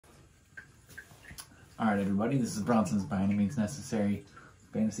Alright everybody, this is Bronson's By Any Means Necessary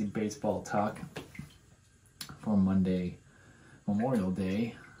Fantasy Baseball Talk for Monday, Memorial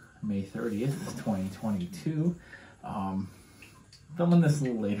Day, May 30th, 2022. Filming this a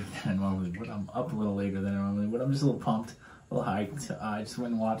little later than I normally would. I'm up a little later than I normally would. I'm just a little pumped, a little hyped. I just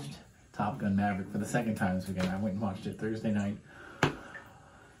went and watched Top Gun Maverick for the second time this weekend. I went and watched it Thursday night,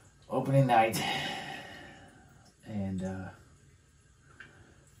 opening night, and yeah,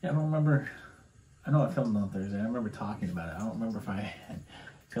 I don't remember. I know I filmed it on Thursday. I remember talking about it. I don't remember if I had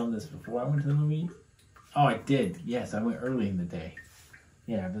filmed this before I went to the movie. Oh, I did. Yes, I went early in the day.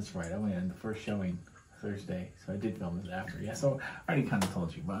 Yeah, that's right. I went in the first showing Thursday, so I did film this after. Yeah, so I already kind of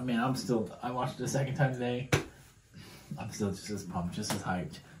told you. But I mean, I watched it the second time today. I'm still just as pumped, just as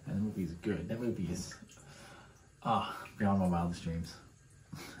hyped. And the movie's good. That movie is beyond my wildest dreams.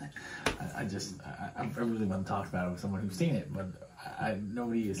 I really want to talk about it with someone who's seen it, but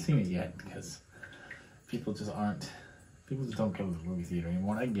nobody has seen it yet because people just don't go to the movie theater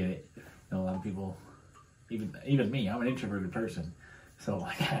anymore. I get it. You know, a lot of people, even me, I'm an introverted person, so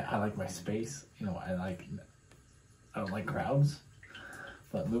like I like my space. You know, I don't like crowds,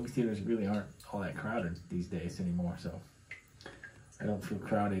 but movie theaters really aren't all that crowded these days anymore. So I don't feel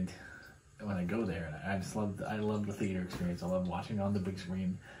crowded when I go there. And I love the theater experience. I love watching on the big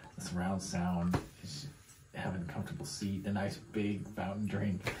screen, the surround sound, just having a comfortable seat, the nice big fountain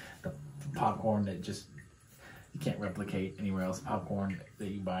drink, the popcorn that just you can't replicate anywhere else. Popcorn that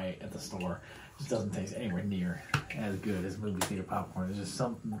you buy at the store just doesn't taste anywhere near as good as movie theater popcorn. It's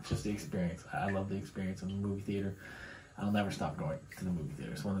just the experience. I love the experience of the movie theater. I'll never stop going to the movie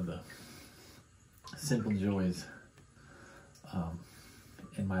theater. It's one of the simple joys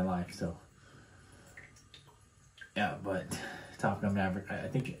in my life. So yeah, but Top Gun Maverick, I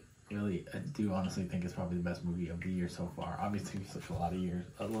do honestly think it's probably the best movie of the year so far. Obviously, such a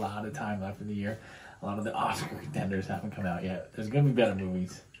lot of time left in the year. A lot of the Oscar contenders haven't come out yet. There's gonna be better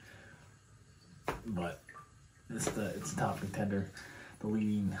movies, but it's the top contender, the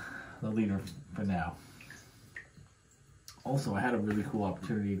leader for now. Also, I had a really cool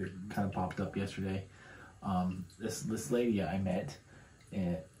opportunity that kind of popped up yesterday. This lady I met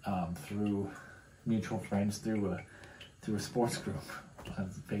through mutual friends through a sports group on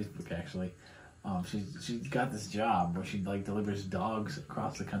Facebook actually. She got this job where she delivers dogs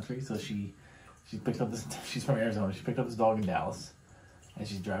across the country. So she picked up this. She's from Arizona. She picked up this dog in Dallas, and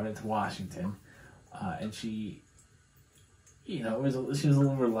she's driving it to Washington. And she was a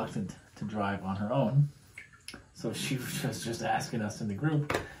little reluctant to drive on her own. So she was just asking us in the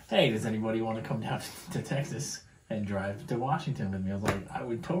group, "Hey, does anybody want to come down to Texas and drive to Washington with me?" I was like, "I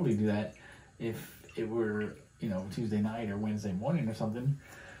would totally do that if it were, Tuesday night or Wednesday morning or something."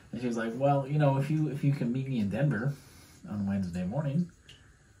 And she was like, "Well, if you can meet me in Denver on Wednesday morning,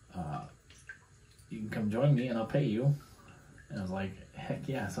 you can come join me and I'll pay you." And I was like, "Heck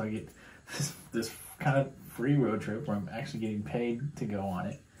yeah!" So I get this kind of free road trip where I'm actually getting paid to go on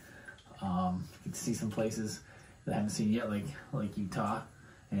it. Get to see some places that I haven't seen yet, like Utah,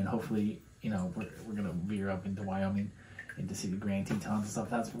 and hopefully, we're gonna veer up into Wyoming and to see the Grand Tetons and stuff.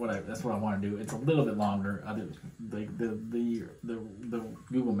 That's what I want to do. It's a little bit longer. The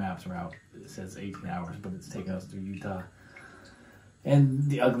Google Maps route, it says 18 hours, but it's taking us through Utah and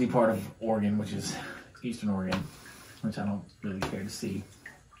the ugly part of Oregon, which is Eastern Oregon, which I don't really care to see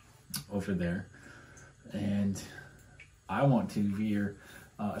over there. And I want to veer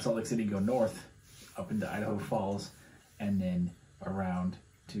Salt Lake City, go north up into Idaho Falls, and then around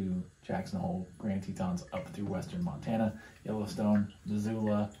to Jackson Hole, Grand Tetons, up through western Montana, Yellowstone,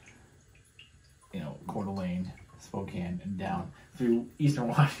 Missoula, Coeur d'Alene, Spokane, and down through eastern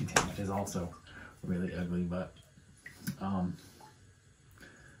Washington, which is also really ugly. But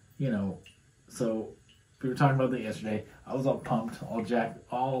so we were talking about that yesterday. I was all pumped, all jacked,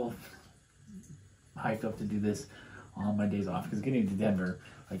 all hyped up to do this on my days off, because getting to Denver,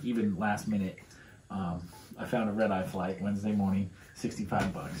 even last minute, I found a red-eye flight Wednesday morning,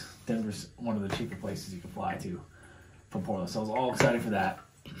 $65. Denver's one of the cheaper places you can fly to from Portland, so I was all excited for that.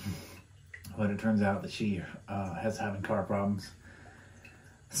 But it turns out that she has having car problems,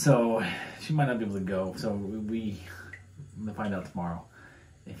 so she might not be able to go. So I'm gonna find out tomorrow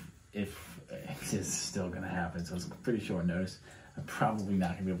if it's still gonna happen. So it's pretty short notice. I'm probably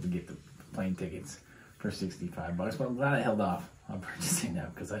not gonna be able to get the plane tickets for $65, but I'm glad I held off on purchasing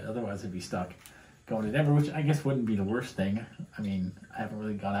them, because otherwise I'd be stuck going to Denver, which I guess wouldn't be the worst thing. I mean, I haven't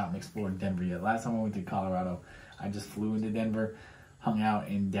really gone out and explored Denver yet. Last time I went to Colorado, I just flew into Denver, hung out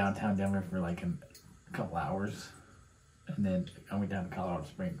in downtown Denver for a couple hours, and then I went down to Colorado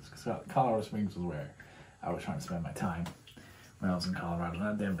Springs, because Colorado Springs was where I was trying to spend my time when I was in Colorado,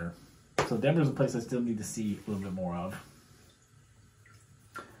 not Denver. So Denver's a place I still need to see a little bit more of.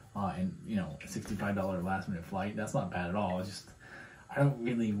 And, you know, a $65 last minute flight, that's not bad at all. It's just, I don't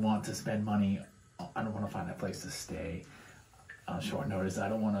really want to spend money. I don't want to find a place to stay on short notice. I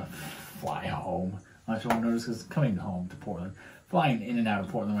don't want to fly home on short notice because coming home to Portland, flying in and out of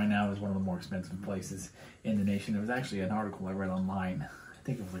Portland right now is one of the more expensive places in the nation. There was actually an article I read online, I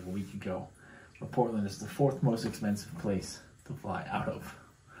think it was like a week ago, where Portland is the 4th most expensive place to fly out of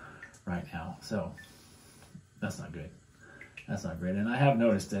right now. So that's not good. That's not great. And I have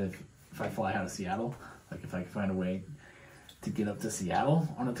noticed that if I fly out of Seattle, like if I can find a way to get up to Seattle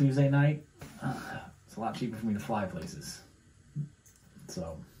on a Tuesday night, it's a lot cheaper for me to fly places.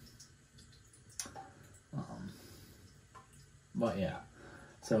 So, but yeah,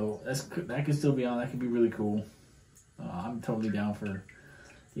 so that could still be on. That could be really cool. I'm totally down for,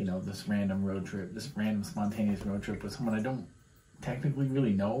 you know, this random road trip, this random spontaneous road trip with someone I don't technically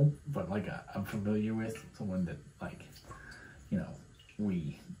really know, but like I'm familiar with, someone that like, you know,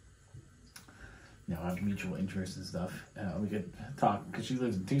 we, you know, have mutual interests and stuff. We could talk, because she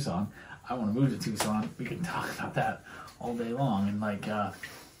lives in Tucson. I want to move to Tucson. We could talk about that all day long and like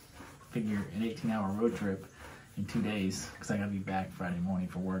figure an 18-hour road trip in 2 days, because I got to be back Friday morning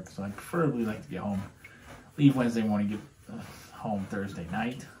for work. So I'd preferably like to get home, leave Wednesday morning, get home Thursday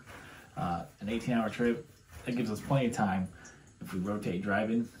night. An 18-hour trip, that gives us plenty of time if we rotate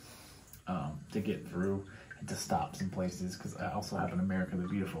driving to get through and to stop some places, because I also have an America the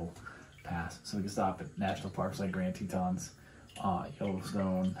Beautiful pass, so we can stop at national parks like Grand Tetons,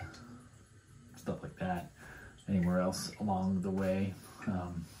 Yellowstone, stuff like that, anywhere else along the way.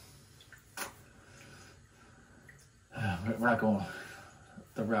 We're not going,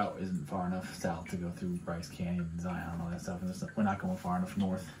 the route isn't far enough south to go through Bryce Canyon and Zion and all that stuff, and we're not going far enough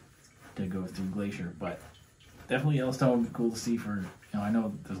north to go through Glacier, but definitely Yellowstone would be cool to see for, you know, I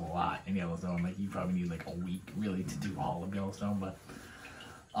know there's a lot in Yellowstone, like you probably need like a week really to do all of Yellowstone, but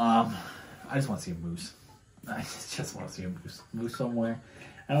I just want to see a moose. I just want to see a moose somewhere.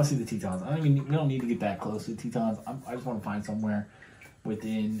 I don't see the Tetons. We don't need to get that close to the Tetons. I just want to find somewhere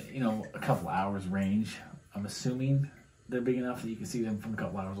within, you know, a couple hours range. I'm assuming they're big enough that you can see them from a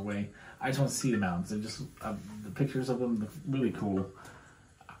couple hours away. I just want to see the mountains. They're just, the pictures of them look really cool.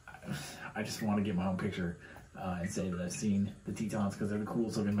 I just want to get my own picture and say that I've seen the Tetons, because they're the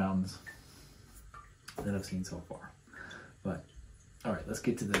coolest looking mountains that I've seen so far. But, all right, let's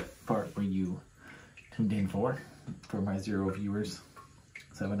get to the part where you tuned in for my 0 viewers.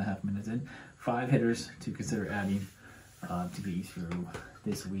 7.5 minutes in. 5 hitters to consider adding to be through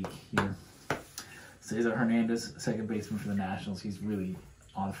this week here. Cesar Hernandez, second baseman for the Nationals. He's really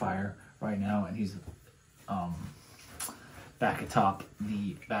on fire right now, and he's back atop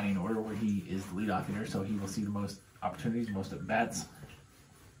the batting order where he is the leadoff hitter, so he will see the most opportunities, most at bats.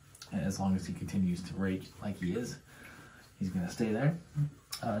 And as long as he continues to rate like he is, he's going to stay there.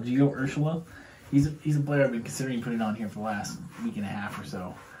 Gio Urshela, he's a player I've been considering putting on here for the last week and a half or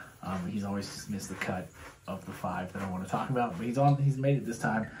so. He's always just missed the cut of the 5 that I want to talk about, but he's made it this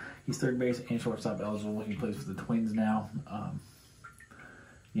time. He's third base and shortstop eligible. He plays for the Twins now.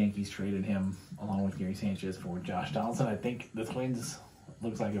 Yankees traded him along with Gary Sanchez for Josh Donaldson. I think the Twins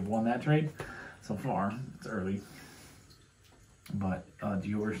looks like have won that trade so far. It's early, but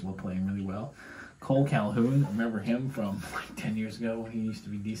Gio Urshela playing really well. Cole Calhoun, remember him from like 10 years ago when he used to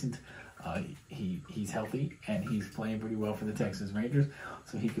be decent. He's healthy and he's playing pretty well for the Texas Rangers,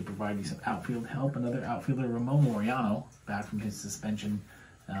 so he could provide you some outfield help. Another outfielder, Ramon Laureano, back from his suspension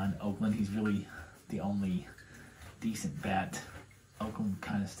in Oakland. He's really the only decent bat Oakland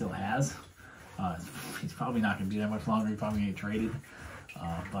kind of still has. He's probably not going to be that much longer. He's probably going to get traded,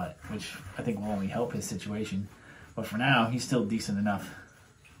 but which I think will only help his situation. But for now, he's still decent enough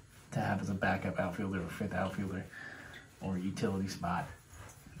to have as a backup outfielder or 5th outfielder or utility spot.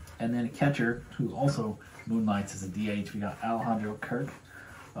 And then a catcher who also moonlights as a DH, we got Alejandro Kirk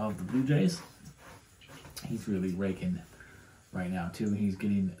of the Blue Jays. He's really raking right now too. He's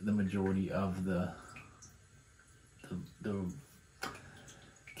getting the majority of the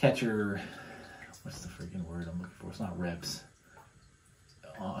catcher. What's the freaking word I'm looking for? It's not reps.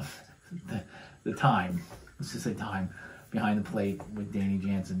 The time. Let's just say time behind the plate with Danny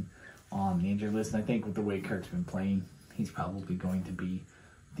Jansen on the injured list. And I think with the way Kirk's been playing, he's probably going to be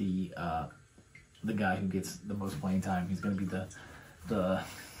the guy who gets the most playing time. He's going to be the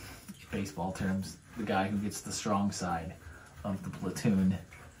baseball terms, the guy who gets the strong side of the platoon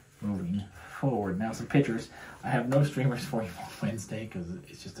moving forward. Now some pitchers. I have no streamers for you on Wednesday because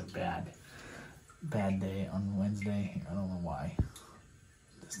it's just a bad day on Wednesday. I don't know why.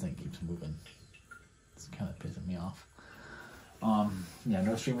 This thing keeps moving. It's kind of pissing me off. Yeah,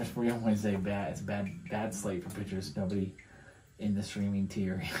 no streamers for you on Wednesday. It's a bad slate for pitchers. Nobody in the streaming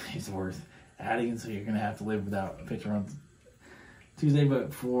tier is worth adding, so you're gonna have to live without a pitcher on Tuesday.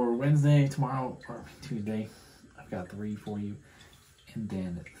 But for Wednesday, tomorrow, or Tuesday, I've got 3 for you, and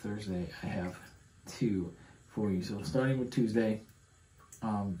then Thursday I have 2 for you. So starting with Tuesday,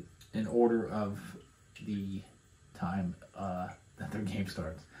 in order of the time that their game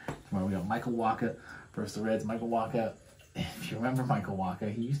starts. Tomorrow we got Michael Wacha versus the Reds. Michael Wacha, if you remember Michael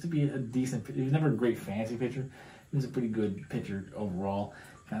Wacha, he used to be a decent, he was never a great fantasy pitcher. He was a pretty good pitcher overall.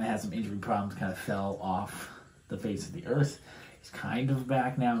 Kind of had some injury problems, kind of fell off the face of the earth. He's kind of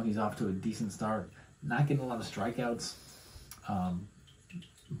back now. He's off to a decent start. Not getting a lot of strikeouts,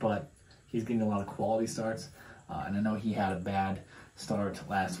 but he's getting a lot of quality starts. And I know he had a bad start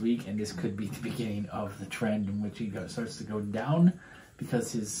last week, and this could be the beginning of the trend in which he starts to go down,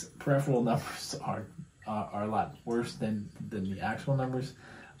 because his peripheral numbers are a lot worse than the actual numbers.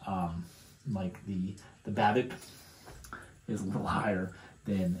 Like the BABIP is a little higher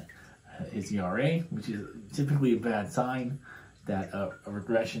than his ERA, which is typically a bad sign that a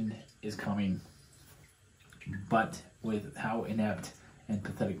regression is coming. But with how inept and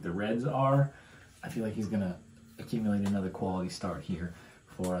pathetic the Reds are, I feel like he's going to accumulate another quality start here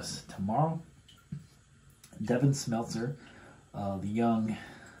for us tomorrow. Devin Smeltzer, the young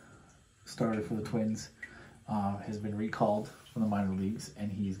starter for the Twins, has been recalled from the minor leagues,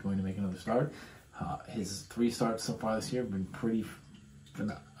 and he's going to make another start. His 3 starts so far this year have been pretty,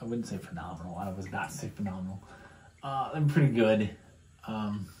 I wouldn't say phenomenal. I would not say phenomenal. They're pretty good.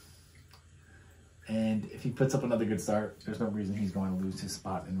 And if he puts up another good start, there's no reason he's going to lose his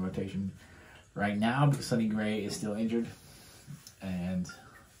spot in rotation right now, because Sonny Gray is still injured, and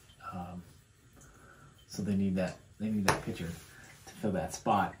so they need that pitcher to fill that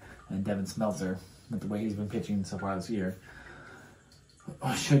spot. And Devin Smeltzer, with the way he's been pitching so far this year,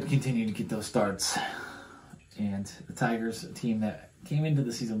 should continue to get those starts. And the Tigers, a team that came into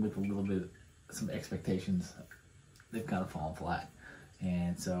the season with a little bit, some expectations, they've kind of fallen flat.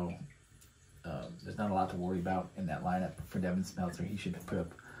 And so there's not a lot to worry about in that lineup for Devin Smeltzer. He should put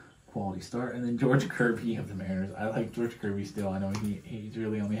up a quality start. And then George Kirby of the Mariners. I like George Kirby still. I know he's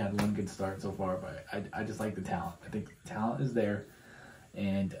really only had 1 good start so far, but I just like the talent. I think the talent is there.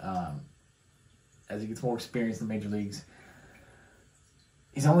 And as he gets more experience in the major leagues,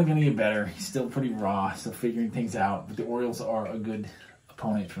 he's only going to get better. He's still pretty raw, still figuring things out. But the Orioles are a good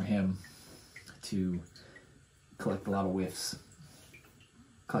opponent for him to collect a lot of whiffs,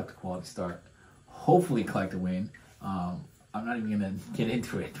 collect a quality start, hopefully collect a win. I'm not even going to get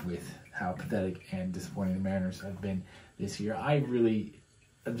into it with how pathetic and disappointing the Mariners have been this year. I'm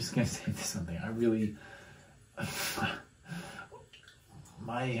just going to say this one thing.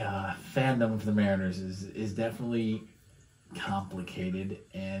 My fandom of the Mariners is definitely complicated,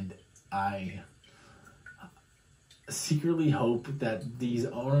 and I secretly hope that these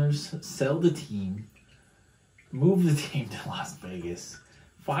owners sell the team, move the team to Las Vegas,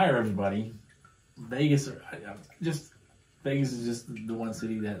 fire everybody. Vegas is just the one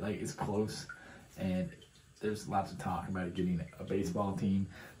city that is close, and there's lots of talk about getting a baseball team.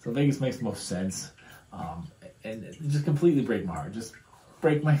 So Vegas makes the most sense, and just completely break my heart. Just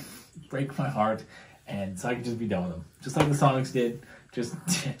break my heart, and so I can just be done with them, just like the Sonics did.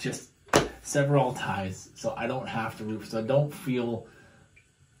 Just sever all ties, so I don't have to root. So I don't feel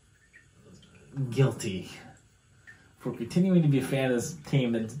guilty for continuing to be a fan of this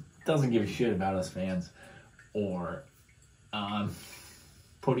team that doesn't give a shit about us fans, or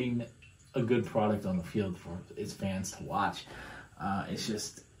putting a good product on the field for its fans to watch. It's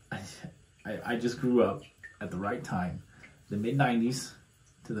just, I just grew up at the right time, the mid-90s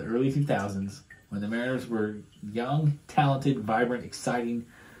to the early 2000s, when the Mariners were young, talented, vibrant, exciting,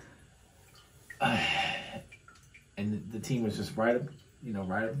 and the team was just right up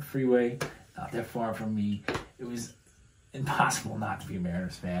the freeway, not that far from me. It was impossible not to be a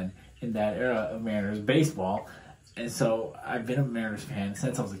Mariners fan in that era of Mariners baseball. And so I've been a Mariners fan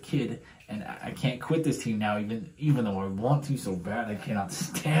since I was a kid, and I can't quit this team now, even though I want to so bad. I cannot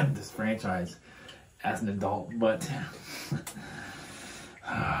stand this franchise as an adult, but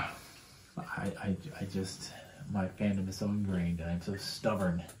my fandom is so ingrained, and I'm so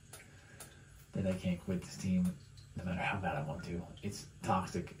stubborn that I can't quit this team no matter how bad I want to. It's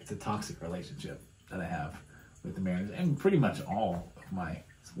toxic. It's a toxic relationship that I have with the Mariners, and pretty much all of my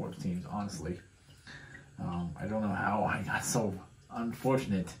sports teams, honestly. I don't know how I got so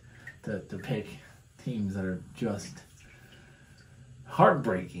unfortunate to pick teams that are just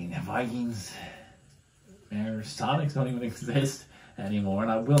heartbreaking. Vikings, Mariners, Sonics don't even exist anymore,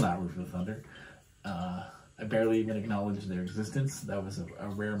 and I will not root for the Thunder. I barely even acknowledged their existence. That was a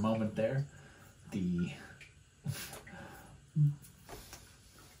rare moment there. I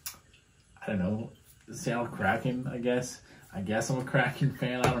don't know, Seattle Kraken, I guess. I'm a Kraken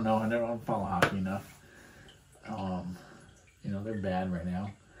fan. I don't know. I don't follow hockey enough. You know, they're bad right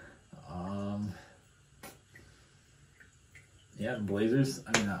now. Yeah, the Blazers.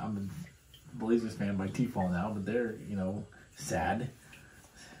 I mean, I'm a Blazers fan by default now, but they're, you know, sad.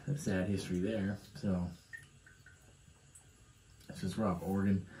 Sad history there. So it's just rough.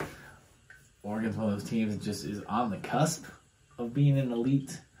 Oregon's one of those teams that just is on the cusp of being an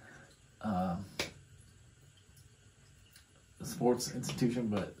elite sports institution,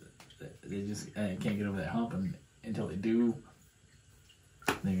 but they just can't get over that hump, and until they do,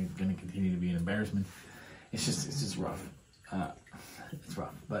 they're going to continue to be an embarrassment. It's just rough. It's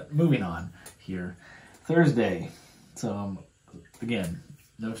rough. But moving on here, Thursday. So again,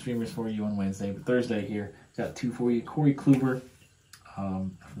 no streamers for you on Wednesday, but Thursday here, got two for you. Corey Kluber for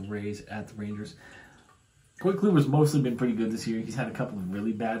the Rays at the Rangers. Corey Kluber's mostly been pretty good this year. He's had a couple of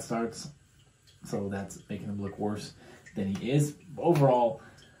really bad starts, so that's making him look worse than he is. Overall,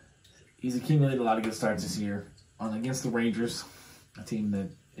 he's accumulated a lot of good starts this year against the Rangers, a team that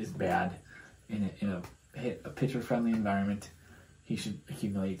is bad in a pitcher-friendly environment. He should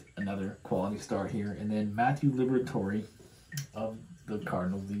accumulate another quality start here. And then Matthew Liberatore of the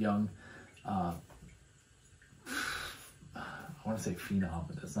Cardinals, the young, I want to say phenom,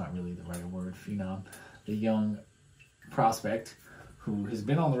 but that's not really the right word, phenom. The young prospect who has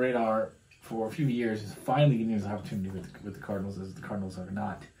been on the radar for a few years is finally getting his opportunity with the Cardinals, as the Cardinals are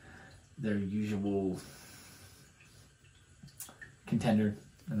not their usual contender.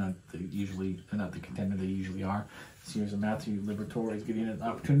 They're not the contender they usually are. This year's Matthew Liberatore is getting an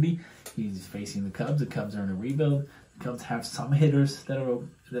opportunity. He's facing the Cubs. The Cubs are in a rebuild. The Cubs have some hitters that'll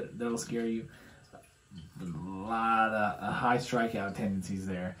scare you. A lot of high strikeout tendencies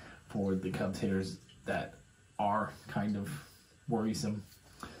there for the Cubs hitters that are kind of worrisome.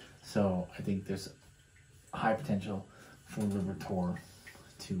 So I think there's high potential for Liberatore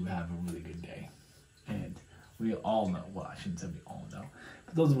to have a really good day. And we all know, well, I shouldn't say we all know,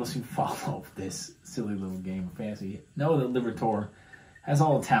 but those of us who follow this silly little game of fantasy know that Liberatore has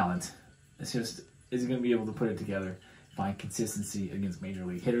all the talent. It's just, is he going to be able to put it together, find consistency against major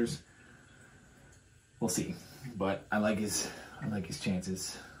league hitters? We'll see. But I like his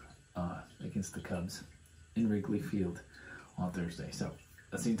chances against the Cubs in Wrigley Field on Thursday. So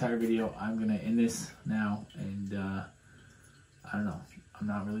that's the entire video. I'm going to end this now, and I don't know. I'm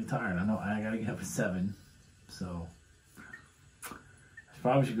not really tired. I know I got to get up at 7, so I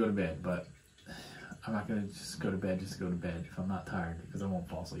probably should go to bed, but I'm not going to just go to bed just to go to bed if I'm not tired, because I won't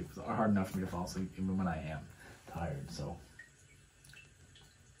fall asleep. It's hard enough for me to fall asleep even when I am tired, so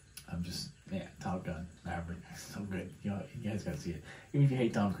I'm just, man, Top Gun, Maverick, so good. You know, you guys got to see it. Even if you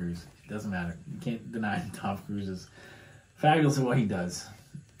hate Tom Cruise, it doesn't matter. You can't deny that Tom Cruise is fabulous at what he does.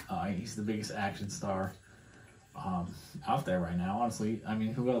 He's the biggest action star out there right now, honestly. I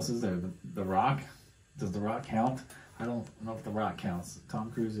mean, who else is there? The Rock? Does The Rock count? I don't know if The Rock counts.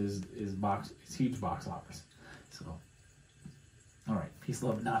 Tom Cruise is huge box office. So, all right. Peace,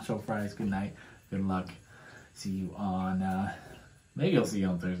 love, Nacho Fries. Good night. Good luck. See you on, maybe I'll see you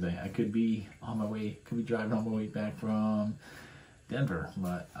on Thursday. I could be on my way, driving on my way back from Denver,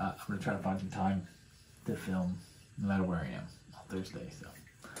 but I'm going to try to find some time to film no matter where I am on Thursday. So,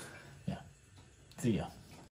 yeah. See ya.